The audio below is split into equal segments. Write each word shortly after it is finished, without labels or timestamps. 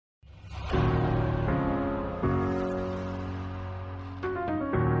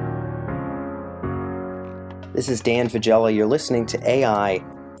This is Dan Vigella. You're listening to AI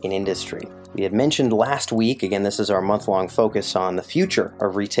in Industry. We had mentioned last week, again, this is our month-long focus on the future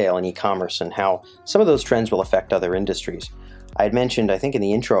of retail and e-commerce and how some of those trends will affect other industries. I had mentioned, I think in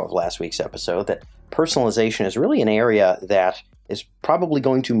the intro of last week's episode, that personalization is really an area that is probably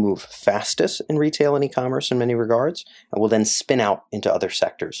going to move fastest in retail and e-commerce in many regards, and will then spin out into other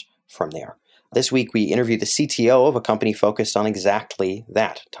sectors from there. This week, we interviewed the CTO of a company focused on exactly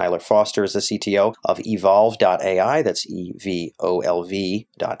that. Tyler Foster is the CTO of Evolve.ai, that's EVOLV.ai.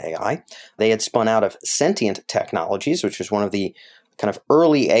 They had spun out of Sentient Technologies, which was one of the kind of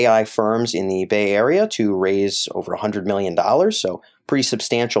early AI firms in the Bay Area to raise over $100 million, so pretty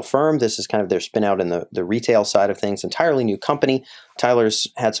substantial firm. This is kind of their spin out in the retail side of things, entirely new company. Tyler's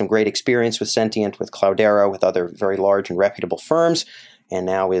had some great experience with Sentient, with Cloudera, with other very large and reputable firms, and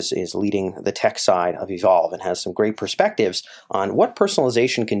now is leading the tech side of Evolve and has some great perspectives on what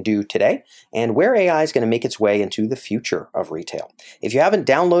personalization can do today and where AI is going to make its way into the future of retail. If you haven't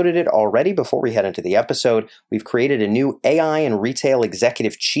downloaded it already, before we head into the episode, we've created a new AI and Retail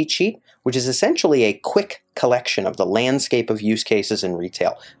Executive Cheat Sheet, which is essentially a quick collection of the landscape of use cases in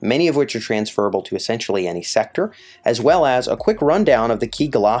retail, many of which are transferable to essentially any sector, as well as a quick rundown of the key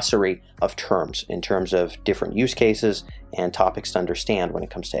glossary of terms in terms of different use cases and topics to understand when it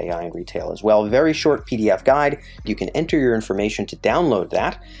comes to AI and retail as well. A very short PDF guide. You can enter your information to download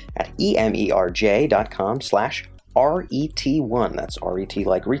that at emerj.com/RET1. That's RET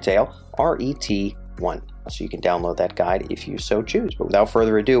like retail, RET1. So you can download that guide if you so choose. But without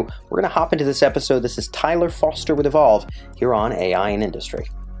further ado, we're going to hop into this episode. This is Tyler Foster with Evolve here on AI in Industry.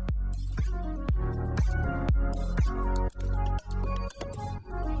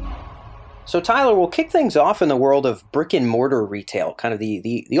 So Tyler, we'll kick things off in the world of brick and mortar retail, kind of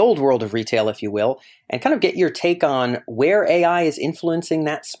the old world of retail, if you will, and kind of get your take on where AI is influencing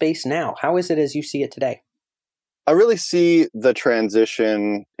that space now. How is it as you see it today? I really see the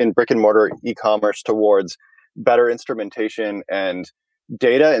transition in brick and mortar e-commerce towards better instrumentation and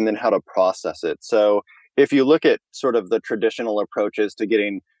data and then how to process it. So if you look at sort of the traditional approaches to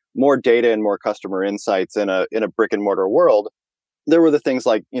getting more data and more customer insights in a brick and mortar world, there were the things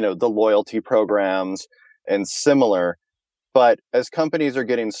like, the loyalty programs and similar. But as companies are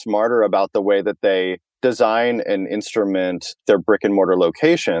getting smarter about the way that they design and instrument their brick and mortar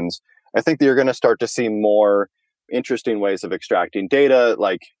locations, I think that you're going to start to see more interesting ways of extracting data,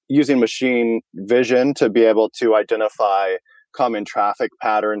 like using machine vision to be able to identify common traffic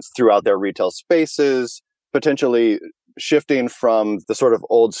patterns throughout their retail spaces, potentially shifting from the sort of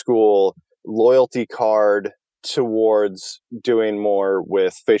old school loyalty card towards doing more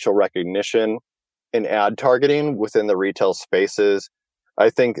with facial recognition and ad targeting within the retail spaces. I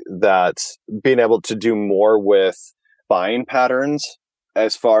think that being able to do more with buying patterns,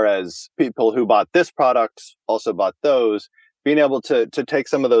 as far as people who bought this product also bought those, being able to take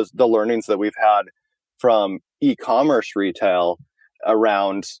some of the learnings that we've had from e-commerce retail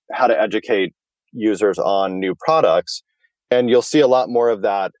around how to educate users on new products. And you'll see a lot more of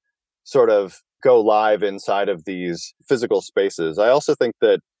that sort of go live inside of these physical spaces. I also think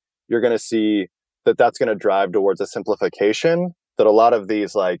that you're going to see that that's going to drive towards a simplification, that a lot of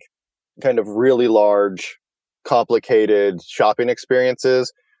these like kind of really large, complicated shopping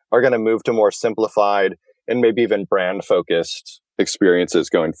experiences are going to move to more simplified and maybe even brand focused experiences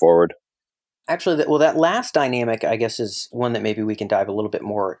going forward. Actually, that last dynamic, I guess, is one that maybe we can dive a little bit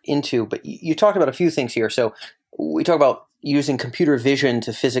more into. But you talked about a few things here. So we talk about using computer vision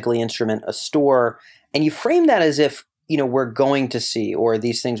to physically instrument a store, and you frame that as if, we're going to see, or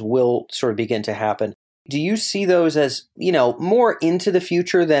these things will sort of begin to happen. Do you see those as, more into the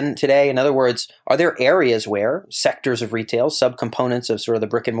future than today? In other words, are there areas where sectors of retail, subcomponents of sort of the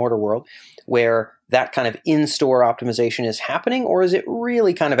brick and mortar world, where that kind of in-store optimization is happening, or is it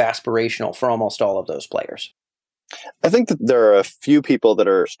really kind of aspirational for almost all of those players? I think that there are a few people that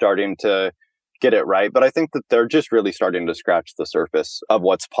are starting to get it right, but I think that they're just really starting to scratch the surface of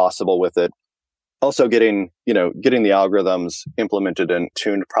what's possible with it. Also getting the algorithms implemented and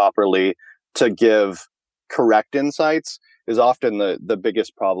tuned properly to give correct insights is often the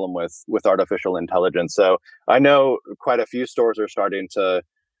biggest problem with artificial intelligence. So I know quite a few stores are starting to,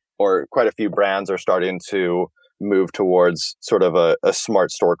 or quite a few brands are starting to move towards sort of a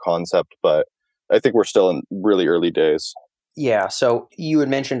smart store concept, but I think we're still in really early days. Yeah. So you had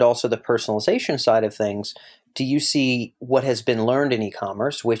mentioned also the personalization side of things. Do you see what has been learned in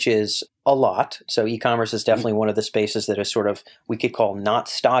e-commerce, which is a lot? So e-commerce is definitely one of the spaces that is sort of, we could call not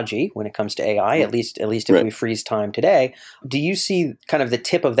stodgy when it comes to AI, at least if we freeze time today. Do you see kind of the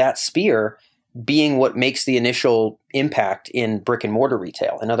tip of that spear being what makes the initial impact in brick and mortar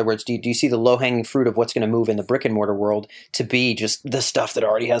retail? In other words, do you see the low-hanging fruit of what's going to move in the brick and mortar world to be just the stuff that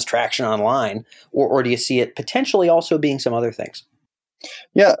already has traction online? Or do you see it potentially also being some other things?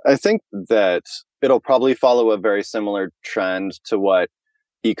 Yeah, I think that it'll probably follow a very similar trend to what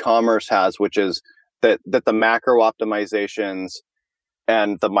e-commerce has, which is that the macro optimizations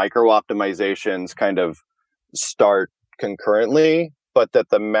and the micro optimizations kind of start concurrently, but that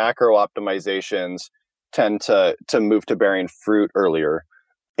the macro optimizations tend to move to bearing fruit earlier.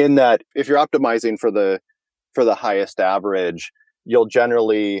 In that, if you're optimizing for the highest average, you'll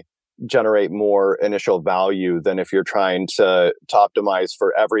generally generate more initial value than if you're trying to optimize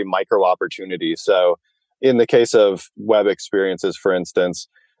for every micro opportunity. So in the case of web experiences, for instance,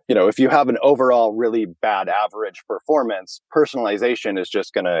 if you have an overall really bad average performance, personalization is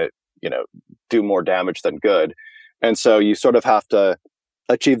just going to, do more damage than good. And so you sort of have to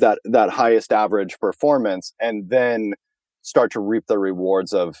achieve that highest average performance and then start to reap the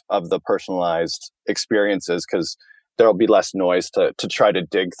rewards of the personalized experiences, because there'll be less noise to try to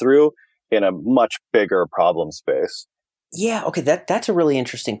dig through in a much bigger problem space. Yeah, okay, that's a really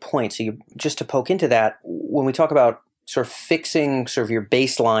interesting point. So just to poke into that, when we talk about sort of fixing sort of your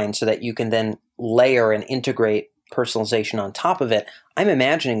baseline so that you can then layer and integrate personalization on top of it, I'm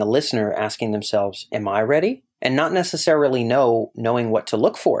imagining a listener asking themselves, am I ready? And not necessarily knowing what to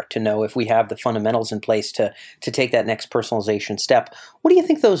look for to know if we have the fundamentals in place to take that next personalization step. What do you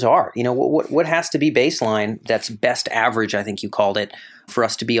think those are? What has to be baseline that's best average, I think you called it, for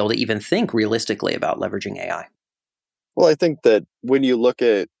us to be able to even think realistically about leveraging AI? Well, I think that when you look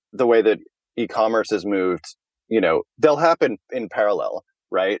at the way that e-commerce has moved, they'll happen in parallel,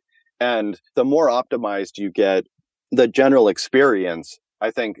 right? And the more optimized you get the general experience, I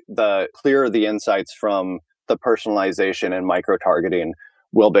think the clearer the insights from the personalization and micro-targeting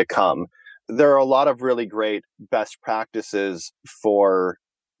will become. There are a lot of really great best practices for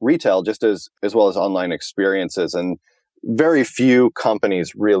retail, just as well as online experiences. And very few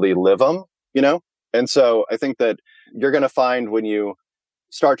companies really live them, And so I think that you're going to find when you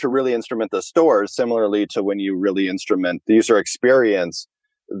start to really instrument the stores, similarly to when you really instrument the user experience,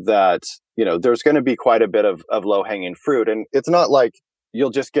 that, there's going to be quite a bit of low-hanging fruit. And it's not like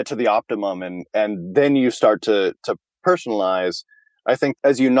you'll just get to the optimum and then you start to personalize. I think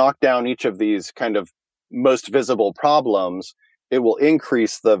as you knock down each of these kind of most visible problems, it will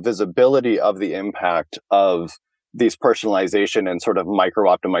increase the visibility of the impact of these personalization and sort of micro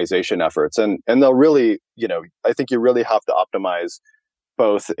optimization efforts. And they'll really, I think you really have to optimize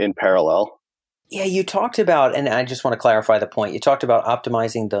both in parallel. Yeah, you talked about, and I just want to clarify the point, you talked about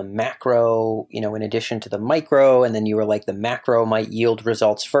optimizing the macro, in addition to the micro, and then you were like the macro might yield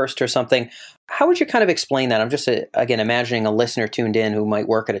results first or something. How would you kind of explain that? I'm just, again, imagining a listener tuned in who might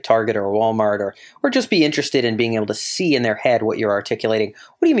work at a Target or a Walmart or just be interested in being able to see in their head what you're articulating.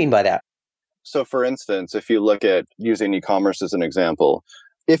 What do you mean by that? So for instance, if you look at using e-commerce as an example,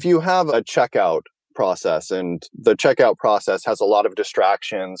 if you have a checkout process and the checkout process has a lot of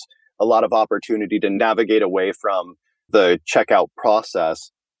distractions, a lot of opportunity to navigate away from the checkout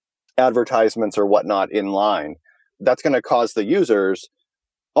process, advertisements or whatnot in line, that's going to cause the users,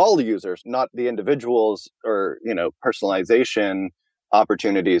 all the users, not the individuals or, personalization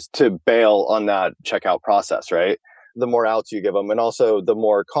opportunities, to bail on that checkout process, right? The more outs you give them, and also the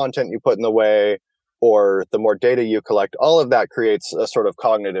more content you put in the way, or the more data you collect, all of that creates a sort of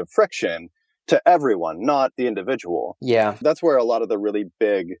cognitive friction to everyone, not the individual. Yeah. That's where a lot of the really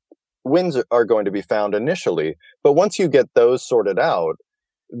big wins are going to be found initially. But once you get those sorted out,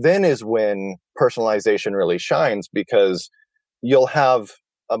 then is when personalization really shines, because you'll have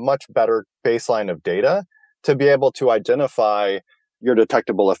a much better baseline of data to be able to identify your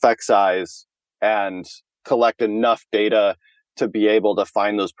detectable effect size and collect enough data to be able to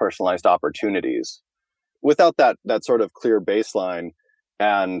find those personalized opportunities. Without that sort of clear baseline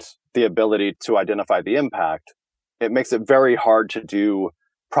and the ability to identify the impact, it makes it very hard to do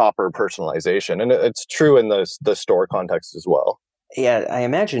proper personalization. And it's true in the store context as well. Yeah, I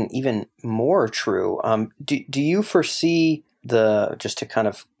imagine even more true. Do you foresee just to kind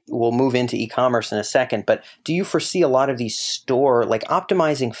of, we'll move into e-commerce in a second, but do you foresee a lot of these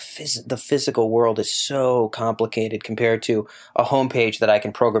optimizing the physical world is so complicated compared to a homepage that I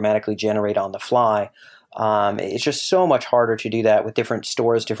can programmatically generate on the fly? It's just so much harder to do that with different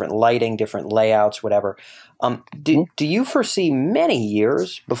stores, different lighting, different layouts, whatever. Do you foresee many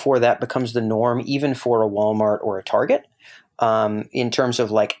years before that becomes the norm, even for a Walmart or a Target, in terms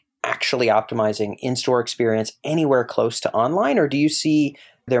of actually optimizing in-store experience anywhere close to online? Or do you see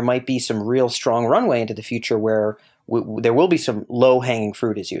there might be some real strong runway into the future where there will be some low-hanging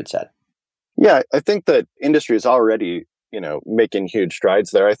fruit, as you had said? Yeah, I think that industry is already, making huge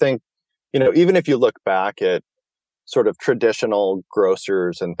strides there. I think, even if you look back at sort of traditional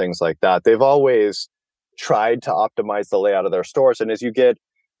grocers and things like that, they've always tried to optimize the layout of their stores. And as you get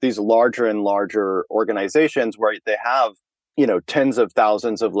these larger and larger organizations where they have, tens of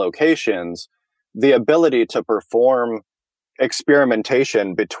thousands of locations, the ability to perform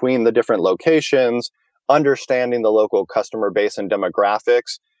experimentation between the different locations, understanding the local customer base and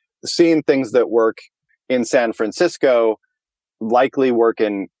demographics, seeing things that work in San Francisco likely work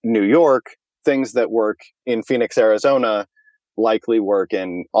in New York, things that work in Phoenix, Arizona likely work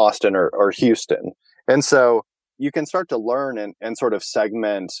in Austin or Houston. And so you can start to learn and sort of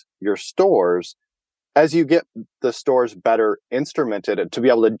segment your stores as you get the stores better instrumented to be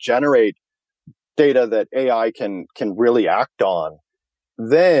able to generate data that AI can really act on.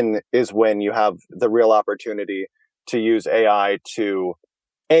 Then is when you have the real opportunity to use AI to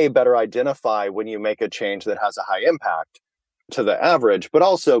better identify when you make a change that has a high impact to the average, but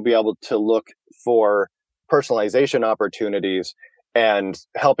also be able to look for personalization opportunities and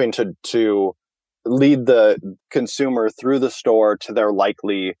helping to lead the consumer through the store to their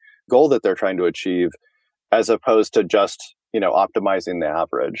likely goal that they're trying to achieve, as opposed to just, optimizing the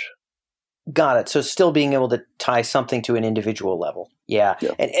average. Got it. So still being able to tie something to an individual level. Yeah.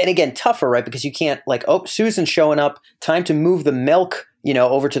 And again, tougher, right? Because you can't Susan's showing up, time to move the milk,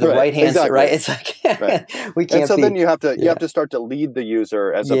 over to the right hand side, right? It's like, we can't. And so then you have to start to lead the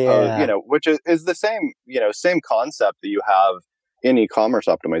user as opposed, which is the same, same concept that you have in e-commerce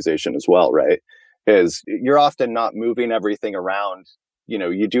optimization as well, right? Is you're often not moving everything around.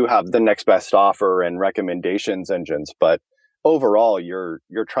 You do have the next best offer and recommendations engines, but overall, you're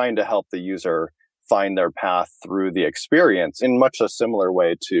trying to help the user find their path through the experience in much a similar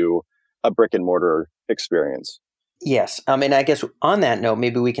way to a brick and mortar experience. Yes. And I guess on that note,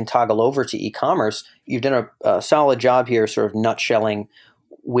 maybe we can toggle over to e-commerce. You've done a solid job here sort of nutshelling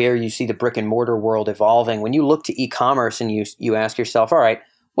where you see the brick and mortar world evolving. When you look to e-commerce and you ask yourself, all right,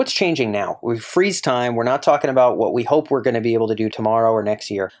 what's changing now? We freeze time. We're not talking about what we hope we're going to be able to do tomorrow or next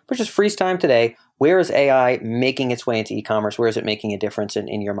year, but just freeze time today. Where is AI making its way into e-commerce? Where is it making a difference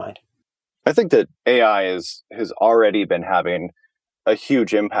in your mind? I think that AI has already been having a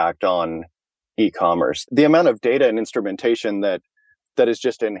huge impact on e-commerce. The amount of data and instrumentation that is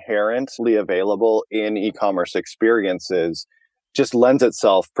just inherently available in e-commerce experiences just lends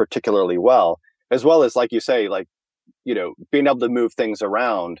itself particularly well as, like you say, being able to move things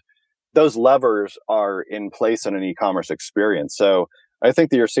around. Those levers are in place in an e-commerce experience. So I think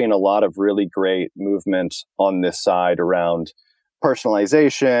that you're seeing a lot of really great movement on this side around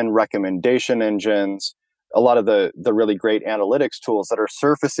personalization, recommendation engines, a lot of the really great analytics tools that are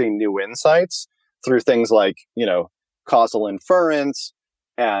surfacing new insights through things like, causal inference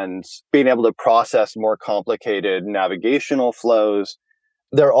and being able to process more complicated navigational flows.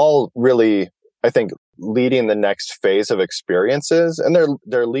 They're all really, I think, leading the next phase of experiences. And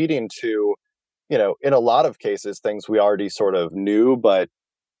they're leading to, in a lot of cases, things we already sort of knew, but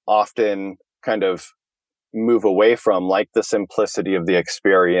often kind of move away from, like the simplicity of the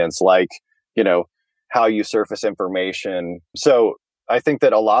experience, like, how you surface information. So I think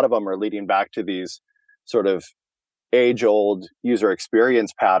that a lot of them are leading back to these sort of age-old user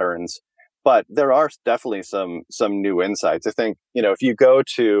experience patterns, but there are definitely some new insights. I think, if you go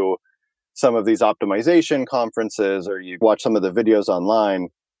to some of these optimization conferences or you watch some of the videos online,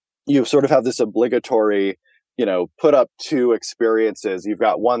 you sort of have this obligatory, put up two experiences. You've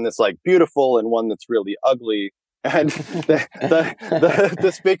got one that's like beautiful and one that's really ugly. And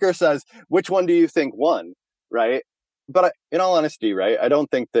the speaker says, which one do you think won? Right. But in all honesty, right, I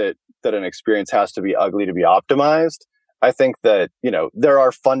don't think that an experience has to be ugly to be optimized. I think that, there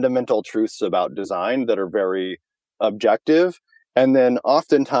are fundamental truths about design that are very objective. And then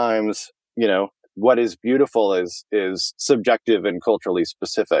oftentimes, what is beautiful is subjective and culturally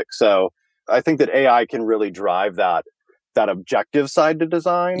specific. So I think that AI can really drive that objective side to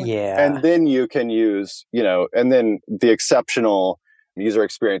design. Yeah. And then you can use, and then the exceptional user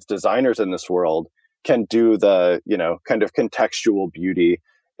experience designers in this world can do the, kind of contextual beauty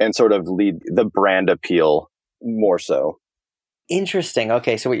and sort of lead the brand appeal more so. Interesting.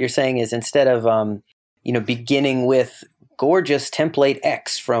 Okay. So what you're saying is instead of, beginning with gorgeous template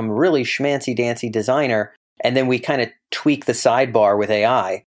X from really schmancy dancy designer, and then we kind of tweak the sidebar with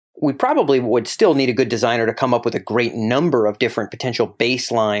AI, we probably would still need a good designer to come up with a great number of different potential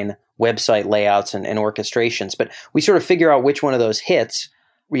baseline website layouts and orchestrations. But we sort of figure out which one of those hits,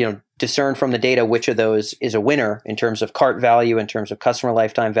 discern from the data which of those is a winner in terms of cart value, in terms of customer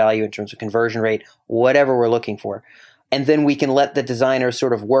lifetime value, in terms of conversion rate, whatever we're looking for. and then we can let the designer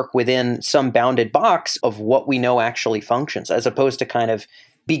sort of work within some bounded box of what we know actually functions, as opposed to kind of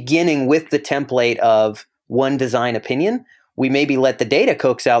beginning with the template of one design opinion. We maybe let the data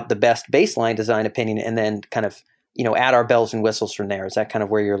coax out the best baseline design opinion and then kind of, add our bells and whistles from there. Is that kind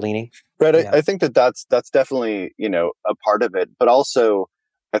of where you're leaning? Right. Yeah. I think that's definitely, a part of it. But also,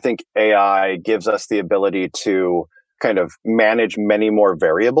 I think AI gives us the ability to kind of manage many more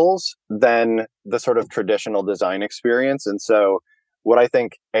variables than the sort of traditional design experience. And so what I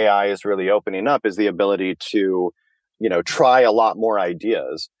think AI is really opening up is the ability to, try a lot more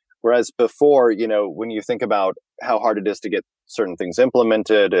ideas. Whereas before, when you think about how hard it is to get certain things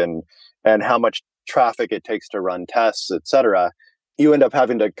implemented and how much traffic it takes to run tests, et cetera, you end up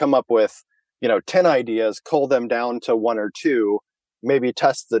having to come up with, 10 ideas, cull them down to one or two, maybe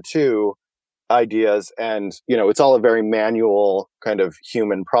test the two ideas. And, it's all a very manual kind of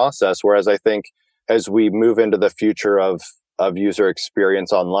human process. Whereas I think as we move into the future of user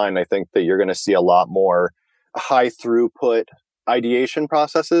experience online, I think that you're going to see a lot more high throughput ideation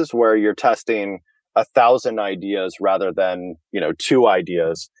processes where you're testing 1,000 ideas rather than, 2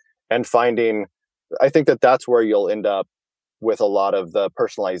 ideas and finding, I think that that's where you'll end up with a lot of the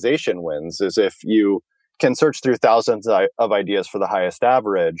personalization wins, is if you can search through thousands of ideas for the highest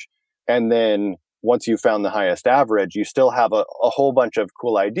average. And then once you found the highest average, you still have a whole bunch of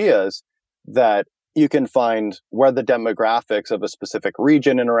cool ideas that you can find where the demographics of a specific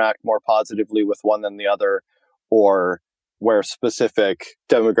region interact more positively with one than the other, or where specific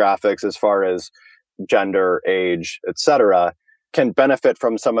demographics as far as gender, age, etc., can benefit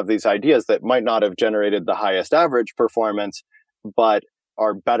from some of these ideas that might not have generated the highest average performance, but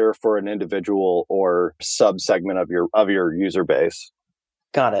are better for an individual or subsegment of your user base.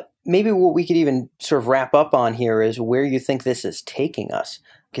 Got it. Maybe what we could even sort of wrap up on here is where you think this is taking us,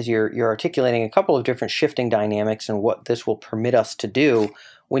 because you're articulating a couple of different shifting dynamics and what this will permit us to do.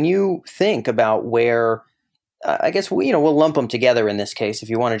 When you think about where, I guess we'll lump them together in this case. If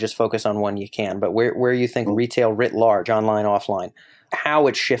you want to just focus on one, you can. But where you think retail writ large, online, offline, how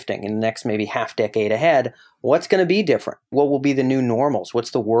it's shifting in the next maybe half decade ahead, what's going to be different? What will be the new normals?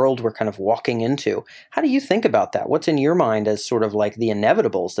 What's the world we're kind of walking into? How do you think about that? What's in your mind as sort of like the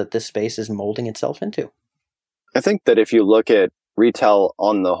inevitables that this space is molding itself into? I think that if you look at retail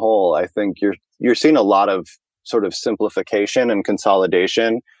on the whole, I think you're seeing a lot of sort of simplification and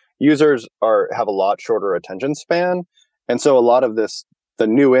consolidation. Users have a lot shorter attention span. And so a lot of the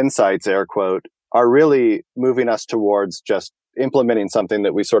new insights, air quote, are really moving us towards just implementing something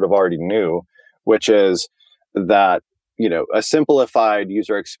that we sort of already knew, which is that, a simplified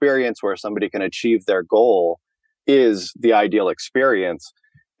user experience where somebody can achieve their goal is the ideal experience.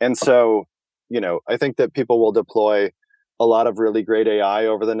 And so, I think that people will deploy a lot of really great AI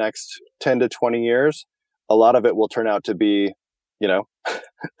over the next 10 to 20 years. A lot of it will turn out to be,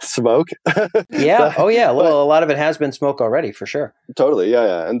 smoke. Yeah. Oh, yeah. Well, a lot of it has been smoke already, for sure. Totally.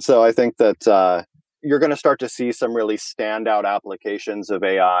 Yeah. And so I think that you're going to start to see some really standout applications of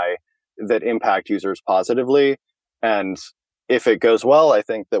AI that impact users positively. And if it goes well, I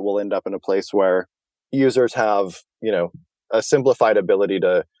think that we'll end up in a place where users have, a simplified ability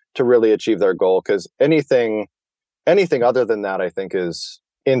to really achieve their goal. Because anything other than that, I think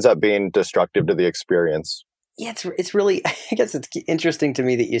ends up being destructive to the experience. Yeah, it's really, I guess it's interesting to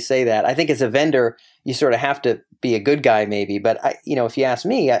me that you say that. I think as a vendor, you sort of have to be a good guy maybe. But, if you ask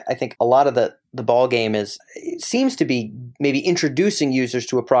me, I think a lot of the ball game seems to be maybe introducing users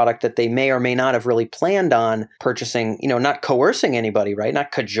to a product that they may or may not have really planned on purchasing, not coercing anybody, right?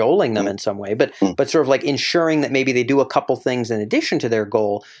 Not cajoling them in some way, but sort of like ensuring that maybe they do a couple things in addition to their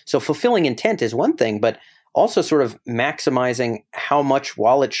goal. So fulfilling intent is one thing, but also sort of maximizing how much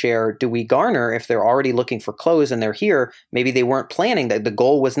wallet share do we garner if they're already looking for clothes and they're here. Maybe they weren't planning that. The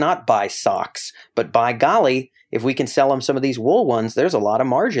goal was not buy socks, but by golly, if we can sell them some of these wool ones, there's a lot of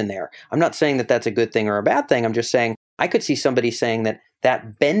margin there. I'm not saying that that's a good thing or a bad thing. I'm just saying I could see somebody saying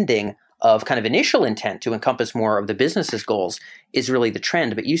that bending of kind of initial intent to encompass more of the business's goals is really the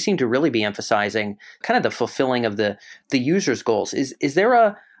trend. But you seem to really be emphasizing kind of the fulfilling of the user's goals. Is there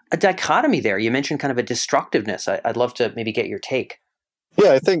a dichotomy there? You mentioned kind of a destructiveness. I'd love to maybe get your take.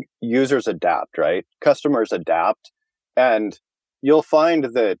 Yeah, I think users adapt, right? Customers adapt. And you'll find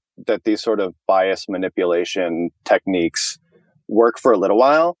that these sort of bias manipulation techniques work for a little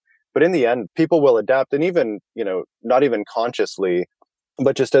while. But in the end, people will adapt. And even, not even consciously,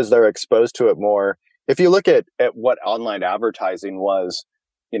 but just as they're exposed to it more. If you look at what online advertising was,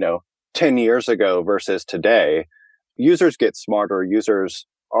 10 years ago versus today, users get smarter. Users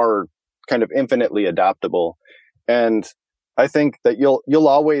are kind of infinitely adaptable. And I think that you'll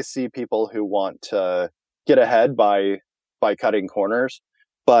always see people who want to get ahead by by cutting corners.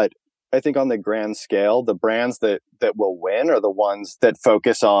 But I think on the grand scale, the brands that will win are the ones that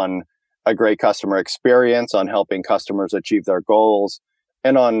focus on a great customer experience, on helping customers achieve their goals,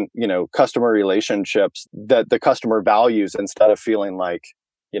 and on, customer relationships that the customer values, instead of feeling like,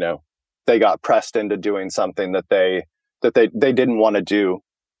 they got pressed into doing something that they didn't want to do.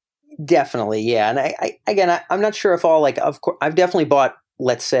 Definitely, yeah. And I'm not sure if all, of course, I've definitely bought,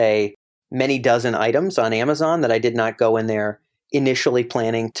 let's say, many dozen items on Amazon that I did not go in there initially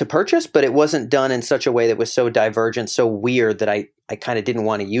planning to purchase, but it wasn't done in such a way that was so divergent, so weird that I kind of didn't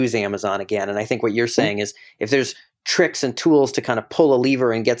want to use Amazon again. And I think what you're saying is if there's tricks and tools to kind of pull a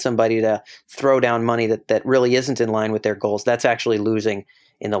lever and get somebody to throw down money that really isn't in line with their goals, that's actually losing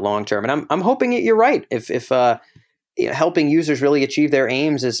in the long term. And I'm hoping you're right. If helping users really achieve their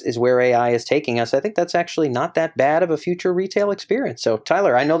aims is where AI is taking us, I think that's actually not that bad of a future retail experience. So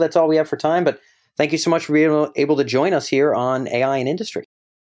Tyler, I know that's all we have for time, but thank you so much for being able to join us here on AI in Industry.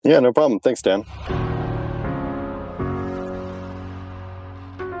 Yeah, no problem. Thanks, Dan.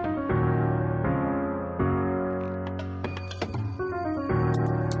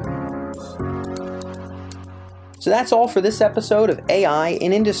 So that's all for this episode of AI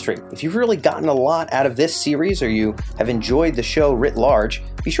in Industry. If you've really gotten a lot out of this series or you have enjoyed the show writ large,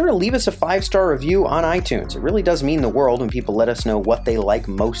 be sure to leave us a 5-star review on iTunes. It really does mean the world when people let us know what they like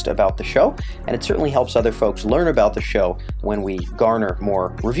most about the show, and it certainly helps other folks learn about the show when we garner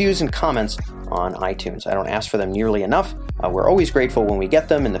more reviews and comments on iTunes. I don't ask for them nearly enough. We're always grateful when we get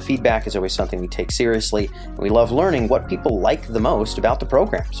them, and the feedback is always something we take seriously. And we love learning what people like the most about the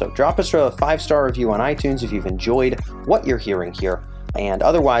program. So drop us a 5-star review on iTunes if you've enjoyed what you're hearing here. And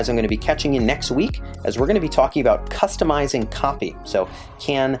otherwise, I'm going to be catching you next week as we're going to be talking about customizing copy. So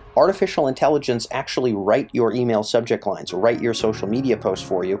can artificial intelligence actually write your email subject lines or write your social media posts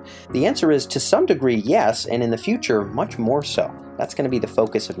for you? The answer is to some degree, yes, and in the future, much more so. That's going to be the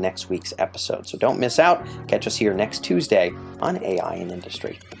focus of next week's episode. So don't miss out. Catch us here next Tuesday on AI in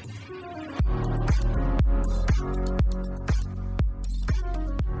Industry.